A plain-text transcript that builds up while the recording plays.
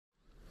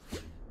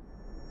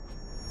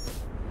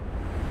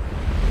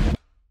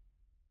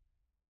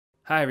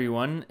Hi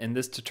everyone, in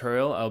this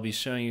tutorial I'll be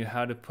showing you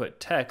how to put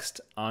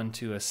text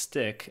onto a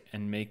stick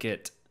and make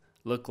it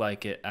look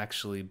like it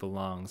actually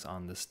belongs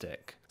on the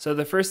stick. So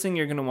the first thing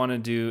you're going to want to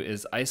do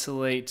is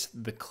isolate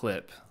the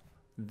clip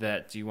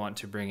that you want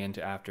to bring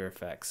into After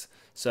Effects.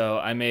 So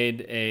I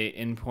made a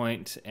in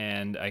point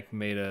and I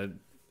made a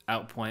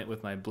out point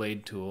with my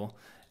blade tool,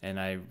 and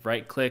I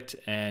right clicked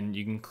and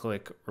you can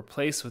click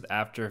replace with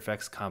After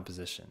Effects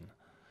composition.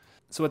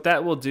 So what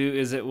that will do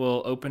is it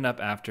will open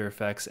up After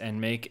Effects and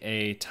make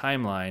a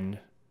timeline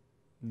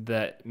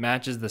that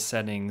matches the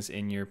settings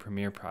in your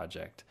Premiere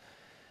project.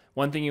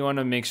 One thing you want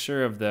to make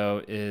sure of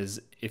though is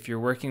if you're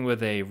working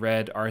with a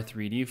red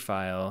R3D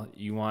file,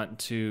 you want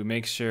to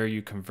make sure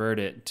you convert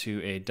it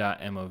to a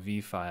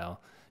 .mov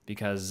file,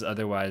 because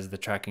otherwise the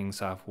tracking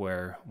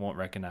software won't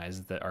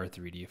recognize the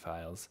R3D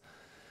files.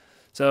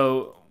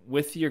 So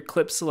with your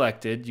clip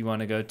selected, you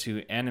want to go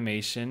to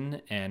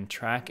Animation and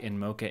Track in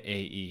Mocha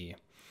AE.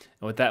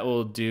 And what that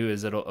will do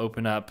is it'll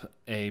open up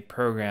a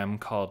program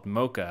called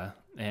Mocha.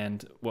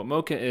 And what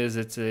Mocha is,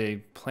 it's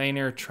a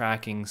planar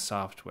tracking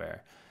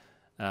software.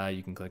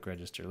 You can click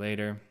register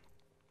later.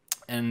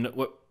 And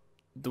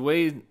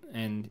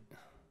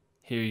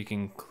here you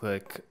can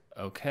click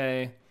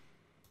OK.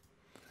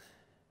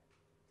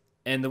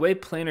 And the way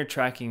planar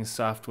tracking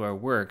software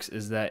works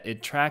is that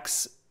it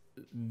tracks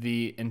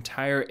the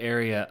entire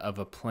area of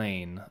a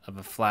plane, of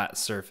a flat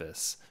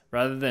surface,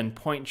 rather than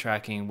point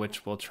tracking,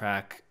 which will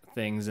track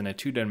things in a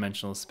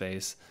two-dimensional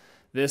space.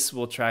 This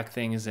will track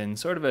things in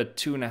sort of a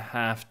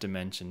 2.5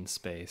 dimension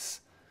space.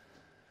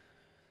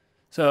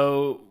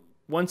 So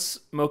once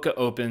Mocha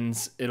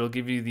opens, it'll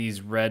give you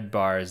these red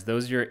bars.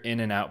 Those are your in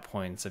and out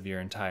points of your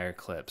entire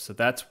clip. So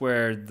that's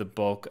where the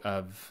bulk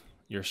of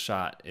your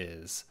shot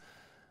is.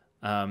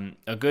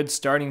 A good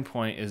starting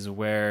point is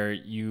where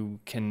you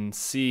can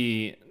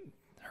see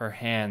her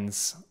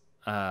hands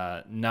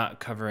not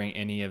covering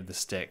any of the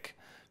stick.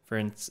 For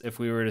instance, if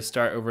we were to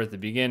start over at the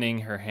beginning,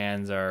 her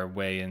hands are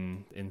way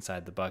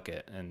inside the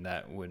bucket, and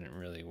that wouldn't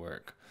really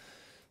work.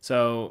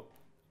 So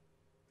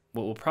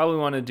what we'll probably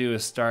want to do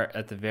is start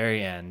at the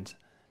very end.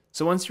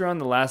 So once you're on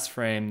the last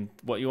frame,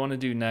 what you want to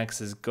do next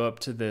is go up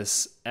to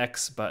this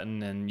X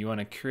button and you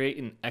want to create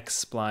an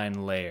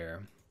XPlane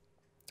layer.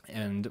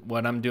 And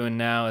what I'm doing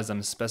now is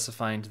I'm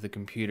specifying to the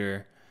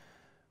computer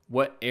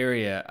what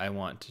area I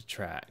want to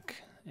track.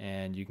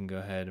 And you can go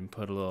ahead and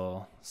put a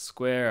little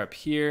square up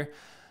here.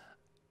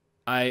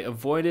 I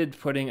avoided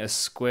putting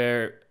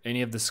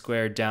any of the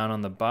square down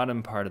on the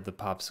bottom part of the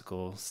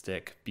popsicle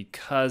stick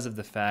because of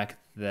the fact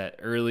that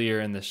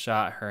earlier in the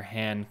shot her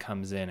hand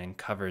comes in and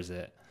covers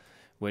it,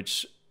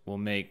 which will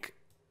make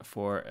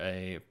for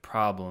a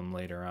problem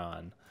later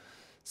on.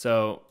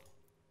 So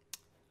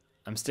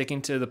I'm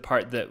sticking to the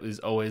part that is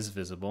always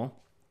visible.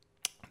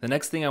 The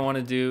next thing I want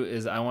to do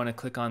is I want to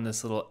click on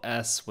this little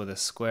S with a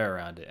square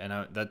around it,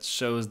 and that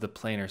shows the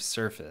planar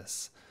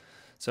surface.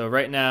 So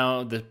right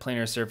now the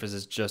planar surface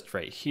is just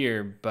right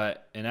here,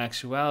 but in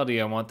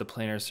actuality I want the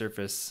planar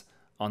surface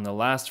on the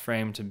last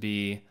frame to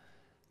be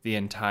the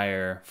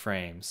entire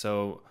frame.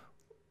 So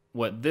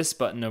what this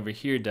button over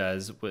here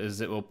does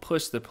is it will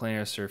push the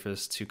planar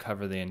surface to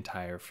cover the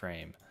entire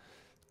frame.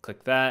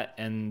 Click that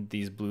and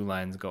these blue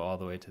lines go all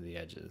the way to the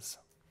edges.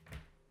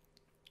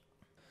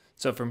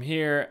 So from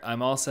here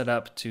I'm all set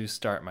up to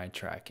start my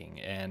tracking,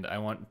 and I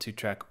want to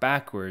track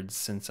backwards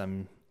since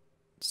I'm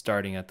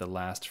starting at the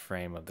last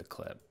frame of the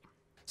clip.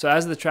 So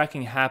as the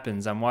tracking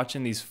happens, I'm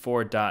watching these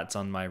 4 dots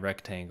on my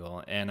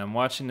rectangle, and I'm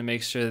watching to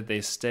make sure that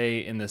they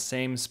stay in the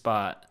same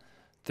spot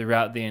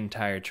throughout the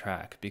entire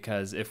track,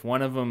 because if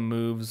one of them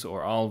moves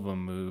or all of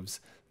them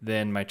moves,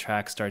 then my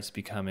track starts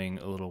becoming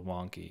a little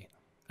wonky.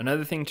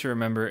 Another thing to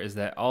remember is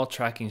that all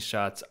tracking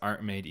shots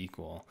aren't made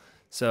equal.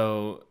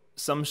 So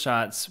some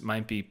shots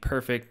might be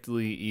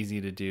perfectly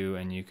easy to do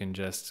and you can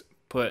just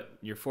put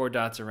your 4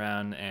 dots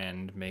around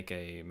and make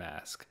a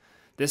mask.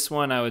 This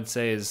one I would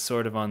say is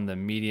sort of on the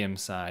medium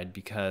side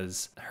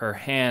because her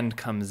hand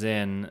comes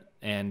in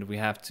and we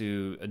have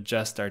to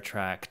adjust our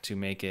track to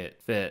make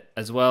it fit,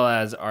 as well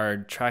as our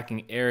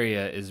tracking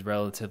area is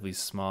relatively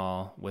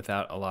small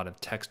without a lot of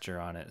texture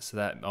on it, so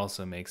that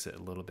also makes it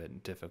a little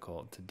bit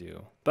difficult to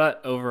do. But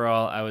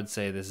overall I would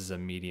say this is a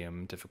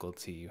medium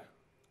difficulty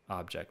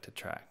object to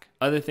track.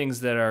 Other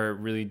things that are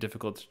really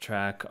difficult to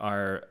track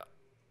are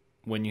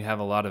when you have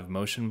a lot of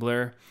motion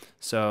blur.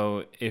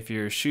 So if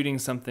you're shooting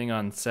something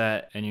on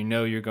set and you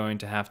know you're going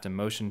to have to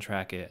motion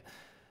track it,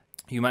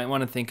 you might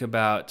want to think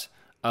about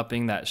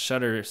upping that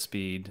shutter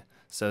speed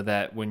so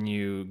that when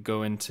you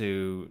go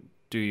into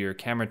do your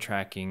camera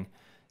tracking,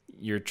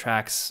 your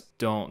tracks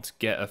don't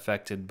get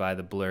affected by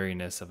the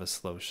blurriness of a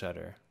slow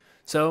shutter.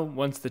 So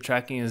once the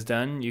tracking is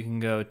done, you can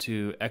go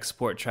to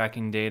export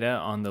tracking data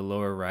on the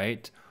lower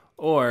right,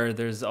 or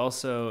there's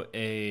also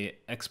a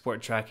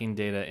export tracking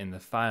data in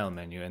the file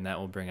menu, and that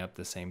will bring up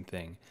the same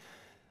thing.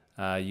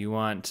 You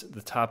want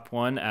the top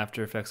one,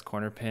 After Effects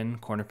corner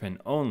pin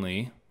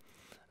only,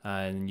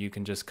 and you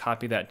can just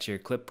copy that to your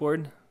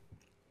clipboard.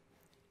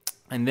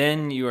 And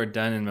then you are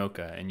done in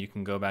Mocha and you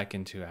can go back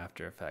into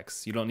After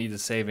Effects. You don't need to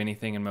save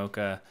anything in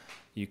Mocha.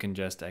 You can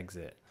just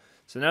exit.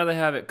 So now that I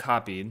have it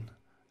copied,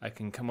 I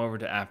can come over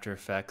to After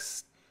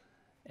Effects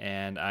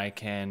and I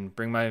can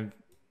bring my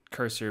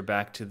cursor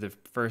back to the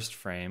first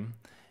frame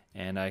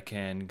and I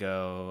can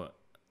go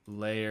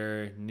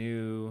layer,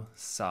 new,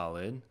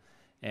 solid.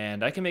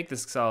 And I can make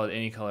this solid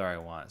any color I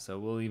want. So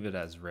we'll leave it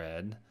as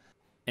red.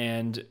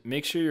 And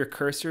make sure your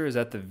cursor is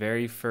at the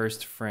very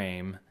first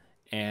frame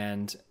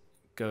and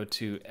go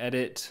to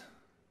edit,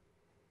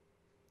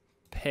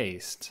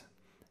 paste.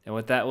 And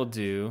what that will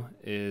do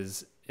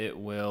is it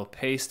will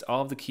paste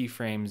all of the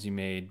keyframes you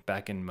made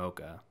back in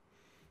Mocha.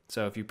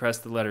 So if you press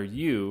the letter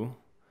U,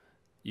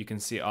 you can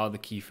see all the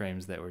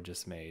keyframes that were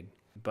just made.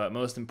 But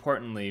most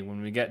importantly,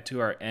 when we get to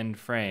our end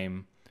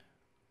frame,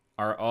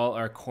 all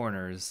our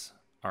corners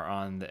are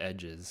on the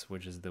edges,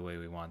 which is the way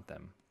we want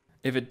them.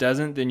 If it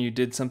doesn't, then you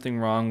did something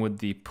wrong with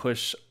the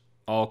push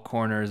all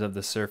corners of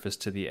the surface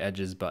to the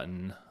edges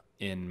button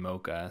in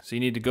Mocha. So you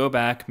need to go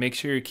back, make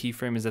sure your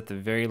keyframe is at the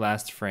very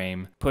last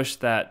frame, push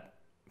that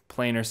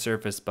planar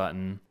surface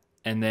button,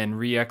 and then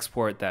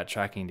re-export that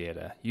tracking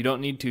data. You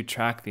don't need to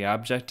track the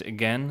object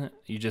again,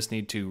 you just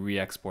need to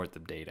re-export the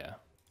data.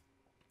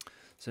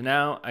 So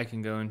now I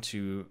can go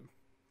into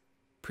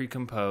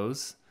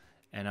pre-compose,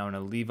 and I want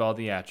to leave all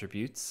the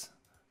attributes.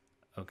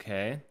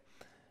 Okay.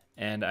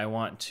 And I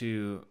want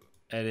to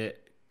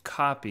edit,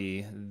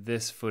 copy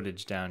this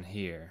footage down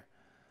here.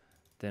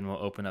 Then we'll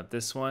open up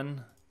this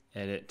one,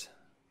 edit,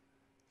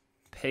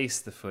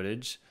 paste the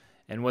footage.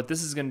 And what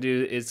this is going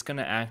to do, it's going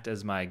to act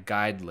as my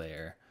guide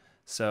layer.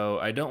 So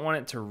I don't want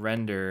it to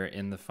render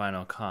in the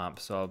final comp,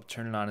 so I'll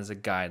turn it on as a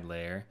guide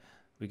layer.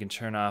 We can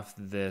turn off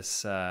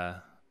this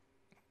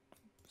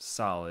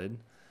solid,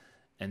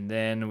 and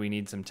then we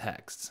need some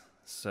text.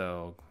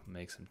 So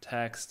make some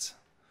text.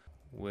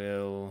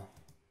 Will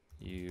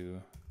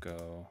you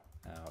go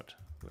out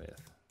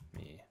with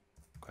me?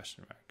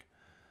 Question mark.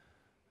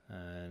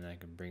 And I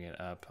can bring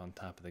it up on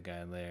top of the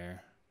guide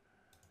layer,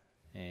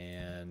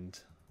 and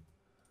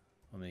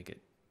we'll make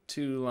it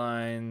 2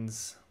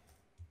 lines.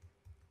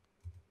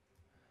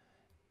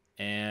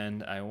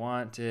 And I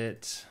want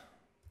it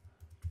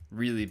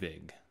really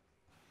big.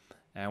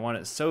 And I want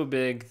it so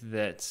big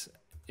that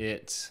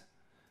it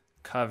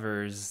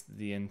covers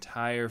the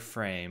entire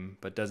frame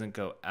but doesn't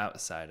go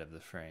outside of the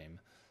frame.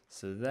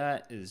 So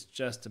that is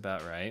just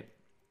about right.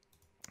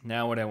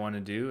 Now what I want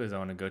to do is I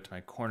want to go to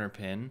my corner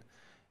pin,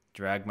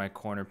 drag my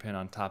corner pin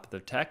on top of the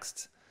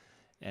text,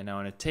 and I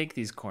want to take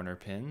these corner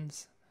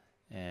pins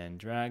and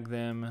drag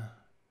them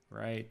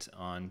right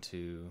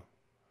onto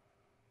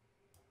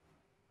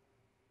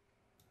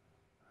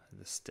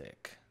the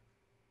stick.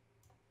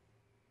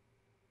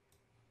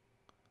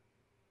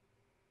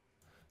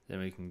 Then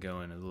we can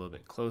go in a little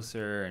bit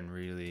closer and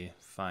really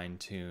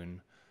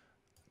fine-tune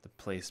the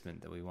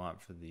placement that we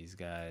want for these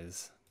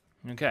guys.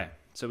 Okay,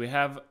 so we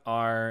have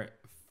our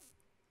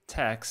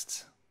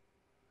text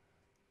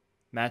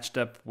matched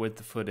up with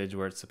the footage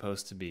where it's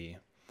supposed to be.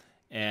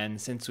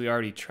 And since we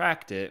already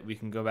tracked it, we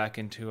can go back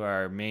into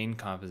our main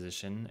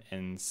composition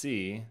and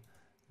see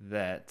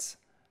that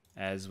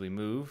as we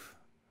move,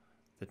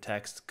 the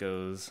text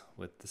goes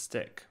with the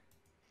stick.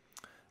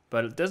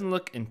 But it doesn't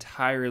look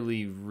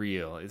entirely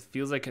real. It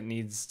feels like it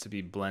needs to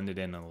be blended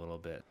in a little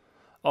bit.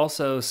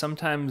 Also,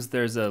 sometimes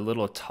there's a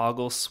little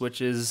toggle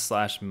switches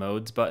 /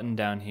 modes button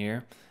down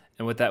here.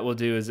 And what that will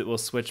do is it will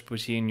switch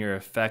between your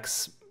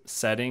effects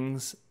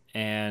settings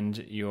and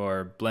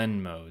your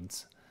blend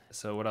modes.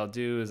 So what I'll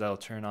do is I'll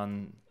turn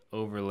on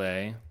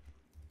overlay.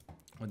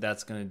 What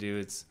that's going to do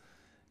is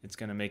it's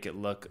going to make it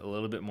look a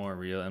little bit more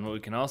real. And what we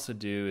can also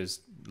do is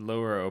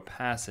lower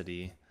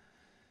opacity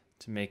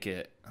to make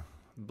it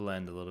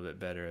blend a little bit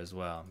better as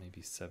well,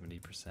 maybe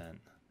 70%.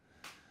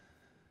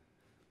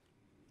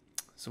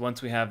 So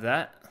once we have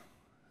that,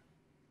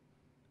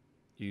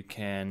 you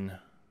can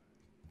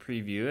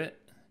preview it,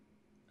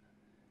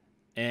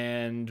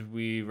 and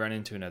we run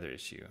into another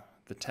issue.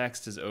 The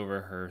text is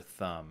over her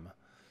thumb.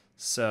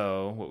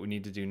 So what we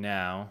need to do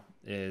now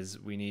is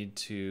we need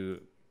to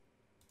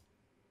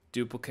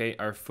duplicate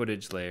our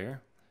footage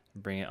layer,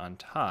 bring it on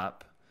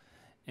top,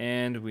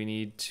 and we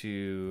need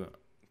to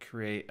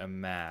create a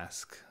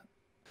mask.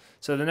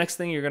 So the next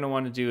thing you're going to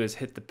want to do is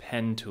hit the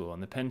pen tool,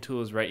 and the pen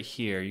tool is right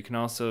here. You can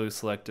also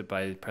select it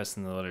by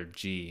pressing the letter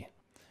G.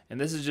 And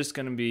this is just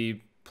going to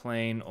be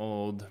plain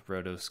old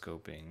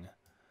rotoscoping.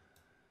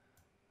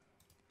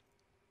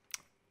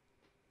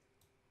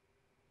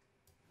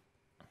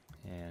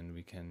 And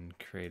we can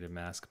create a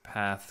mask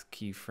path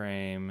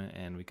keyframe,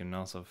 and we can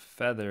also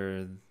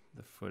feather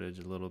the footage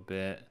a little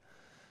bit.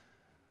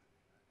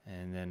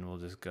 And then we'll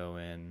just go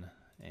in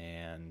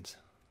and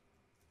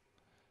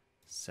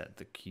set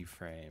the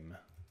keyframe.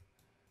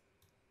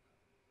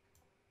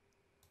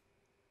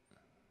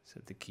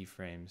 Set the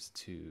keyframes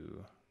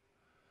to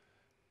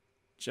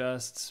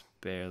just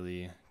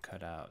barely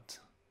cut out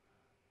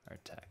our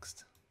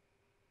text.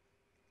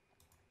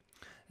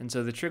 And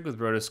so the trick with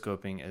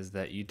rotoscoping is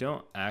that you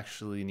don't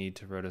actually need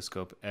to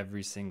rotoscope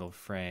every single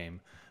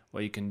frame.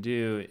 what you can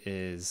do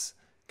is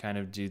kind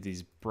of do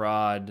these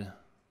broad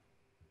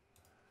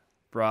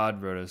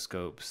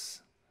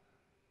rotoscopes,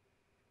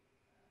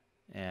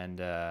 and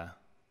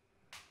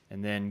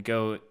then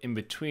go in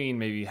between,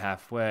 maybe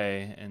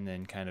halfway, and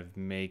then kind of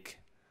make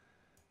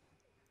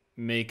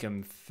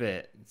them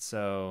fit.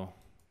 So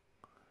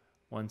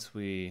once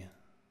we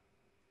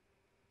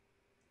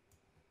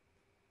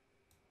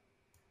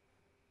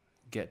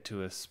get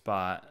to a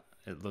spot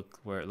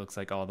where it looks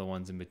like all the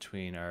ones in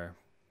between are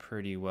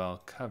pretty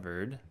well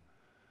covered,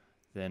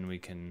 then we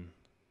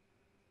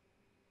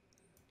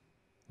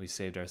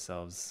saved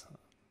ourselves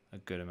a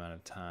good amount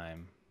of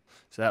time.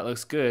 So that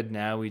looks good.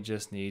 Now we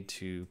just need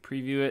to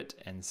preview it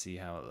and see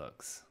how it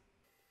looks.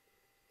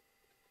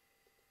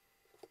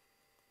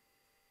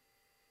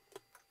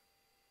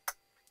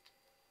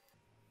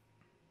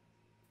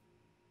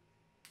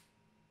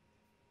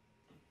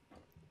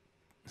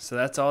 So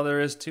that's all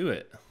there is to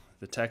it.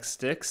 The text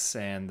sticks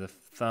and the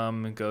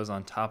thumb goes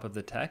on top of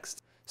the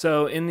text.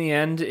 So in the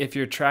end, if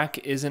your track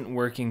isn't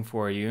working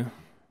for you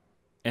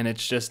and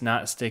it's just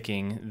not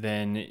sticking,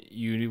 then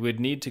you would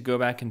need to go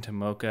back into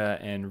Mocha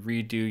and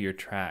redo your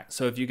track.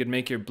 So if you could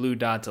make your blue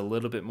dots a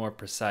little bit more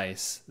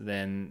precise,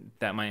 then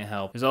that might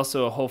help. There's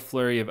also a whole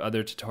flurry of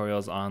other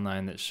tutorials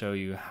online that show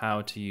you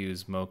how to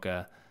use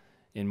Mocha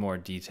in more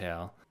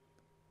detail.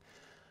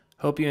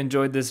 Hope you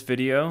enjoyed this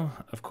video.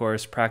 Of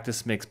course,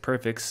 practice makes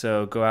perfect,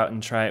 so go out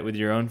and try it with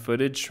your own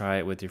footage, try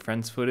it with your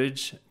friend's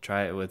footage,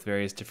 try it with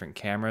various different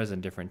cameras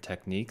and different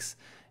techniques,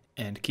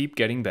 and keep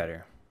getting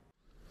better.